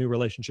plates with new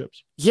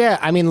relationships? Yeah,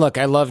 I mean, look,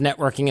 I love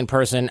networking in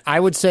person.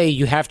 I would say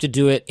you have to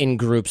do it in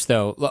groups,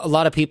 though. A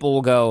lot of people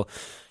will go,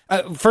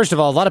 first of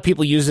all, a lot of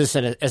people use this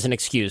as an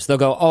excuse. They'll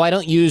go, oh, I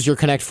don't use your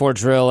Connect 4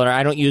 drill, or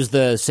I don't use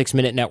the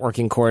 6-minute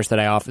networking course that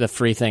I offer, the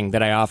free thing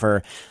that I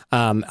offer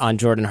on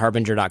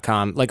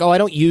jordanharbinger.com. Like, oh, I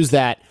don't use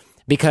that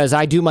because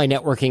I do my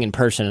networking in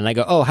person. And I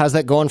go, oh, how's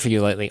that going for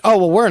you lately? Oh,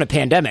 well, we're in a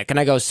pandemic. And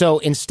I go, so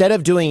instead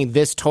of doing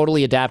this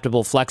totally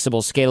adaptable,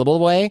 flexible, scalable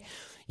way,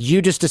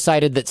 you just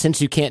decided that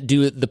since you can't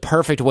do it the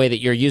perfect way that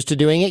you're used to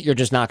doing it, you're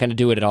just not going to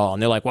do it at all.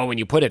 And they're like, well, when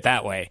you put it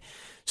that way.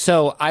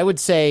 So I would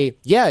say,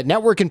 yeah,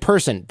 network in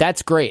person.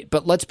 That's great.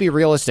 But let's be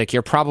realistic.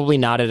 You're probably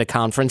not at a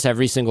conference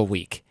every single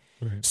week.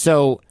 Right.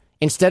 So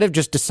instead of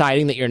just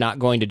deciding that you're not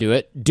going to do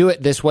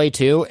it this way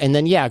too. And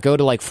then, yeah, go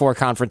to like 4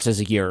 conferences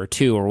a year or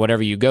 2 or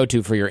whatever you go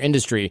to for your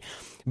industry.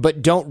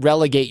 But don't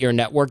relegate your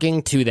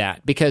networking to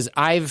that, because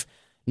I've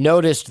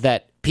noticed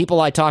that people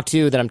I talk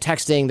to, that I'm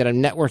texting, that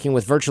I'm networking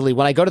with virtually,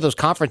 when I go to those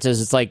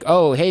conferences, it's like,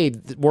 oh, hey,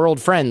 we're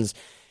old friends.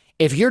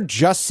 If you're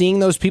just seeing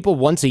those people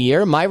once a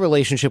year, my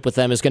relationship with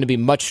them is going to be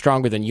much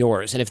stronger than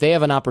yours. And if they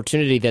have an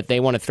opportunity that they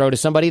want to throw to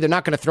somebody, they're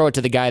not going to throw it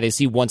to the guy they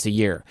see once a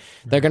year.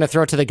 They're going to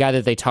throw it to the guy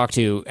that they talk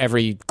to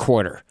every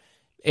quarter.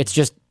 It's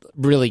just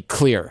really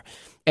clear.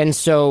 And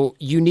so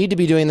you need to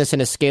be doing this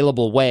in a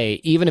scalable way,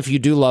 even if you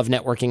do love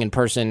networking in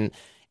person,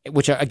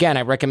 which, again,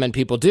 I recommend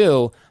people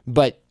do.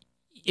 But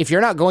if you're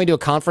not going to a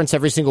conference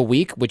every single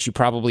week, which you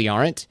probably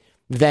aren't,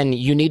 then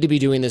you need to be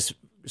doing this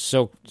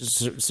so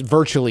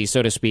virtually,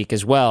 so to speak,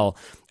 as well.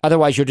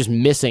 Otherwise, you're just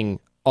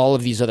missing all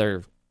of these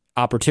other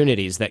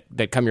opportunities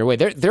that come your way.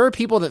 There are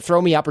people that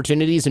throw me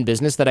opportunities in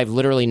business that I've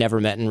literally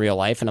never met in real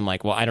life. And I'm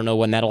like, well, I don't know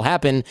when that'll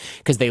happen,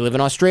 because they live in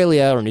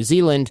Australia or New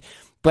Zealand,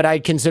 but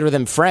I'd consider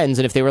them friends.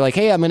 And if they were like,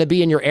 hey, I'm going to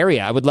be in your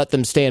area, I would let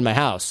them stay in my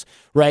house,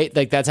 right?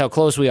 Like, that's how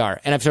close we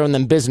are. And I've thrown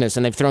them business,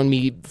 and they've thrown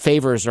me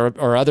favors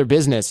or other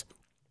business.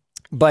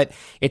 But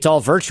it's all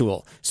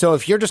virtual. So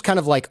if you're just kind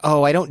of like,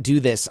 oh, I don't do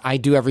this, I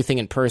do everything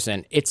in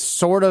person, it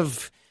sort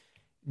of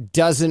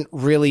doesn't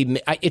really,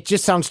 it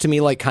just sounds to me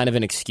like kind of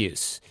an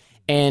excuse.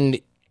 And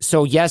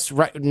so, yes,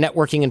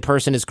 networking in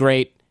person is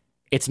great.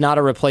 It's not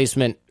a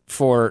replacement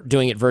for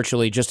doing it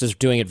virtually, just as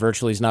doing it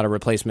virtually is not a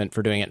replacement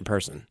for doing it in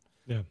person.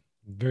 Yeah.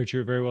 Very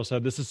true. Very well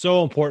said. This is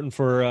so important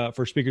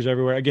for speakers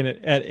everywhere. Again,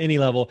 at any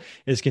level,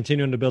 is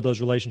continuing to build those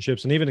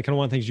relationships. And even kind of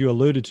one of the things you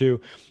alluded to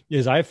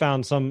is I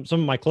found some of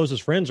my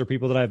closest friends are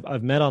people that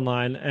I've met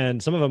online,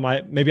 and some of them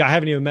maybe I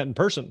haven't even met in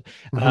person.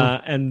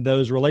 And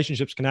those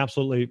relationships can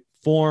absolutely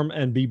form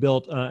and be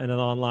built in an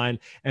online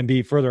and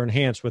be further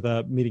enhanced with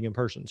a meeting in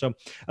person. So,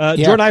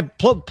 Jordan, I have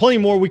plenty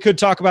more we could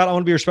talk about. I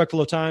want to be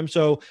respectful of time.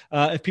 So,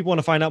 if people want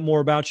to find out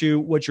more about you,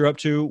 what you're up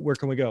to, where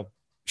can we go?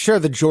 Sure.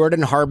 The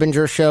Jordan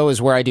Harbinger Show is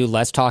where I do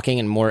less talking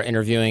and more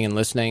interviewing and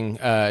listening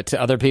to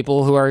other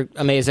people who are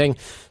amazing.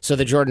 So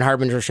the Jordan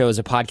Harbinger Show is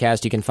a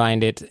podcast. You can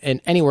find it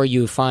anywhere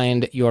you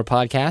find your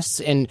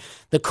podcasts. And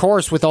the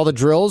course with all the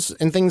drills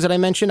and things that I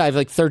mentioned, I have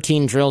like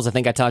 13 drills. I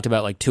think I talked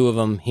about like 2 of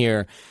them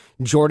here.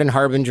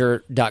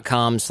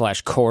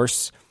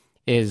 jordanharbinger.com/course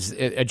is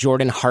a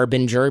Jordan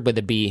Harbinger with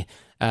a B.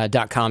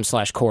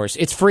 .com/course.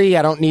 It's free.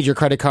 I don't need your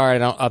credit card. I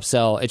don't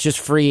upsell. It's just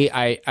free.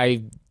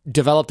 I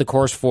developed the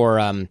course for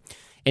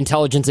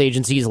intelligence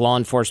agencies, law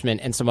enforcement,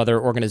 and some other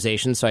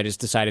organizations. So I just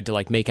decided to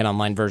like make an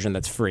online version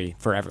that's free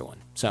for everyone.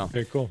 So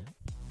very cool.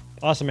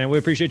 Awesome, man. We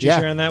appreciate you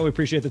sharing that. We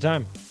appreciate the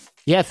time.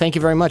 Yeah. Thank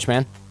you very much,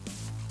 man.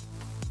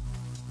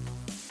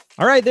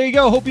 All right, there you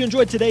go. Hope you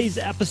enjoyed today's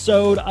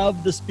episode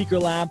of the Speaker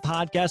Lab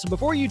podcast. And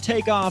before you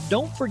take off,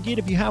 don't forget,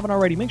 if you haven't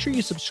already, make sure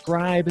you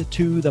subscribe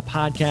to the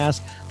podcast.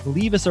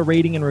 Leave us a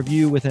rating and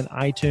review within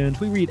iTunes.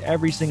 We read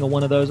every single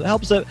one of those. It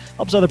helps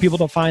other people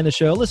to find the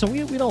show. Listen,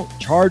 we don't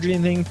charge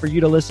anything for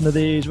you to listen to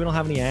these. We don't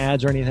have any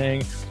ads or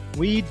anything.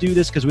 We do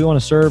this because we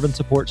want to serve and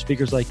support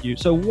speakers like you.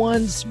 So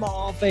one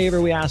small favor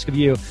we ask of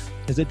you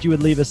is that you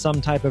would leave us some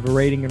type of a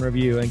rating and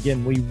review.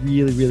 Again, we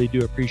really, really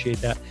do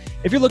appreciate that.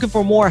 If you're looking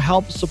for more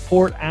help,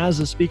 support as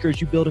a speaker as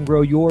you build and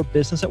grow your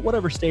business at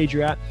whatever stage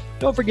you're at,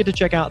 don't forget to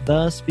check out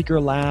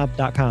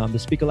thespeakerlab.com,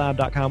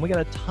 thespeakerlab.com. We got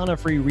a ton of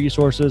free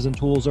resources and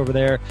tools over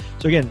there.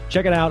 So again,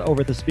 check it out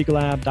over at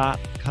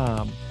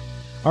thespeakerlab.com.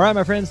 All right,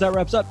 my friends, that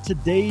wraps up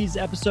today's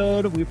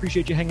episode. We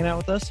appreciate you hanging out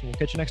with us. We'll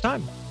catch you next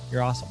time.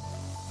 You're awesome.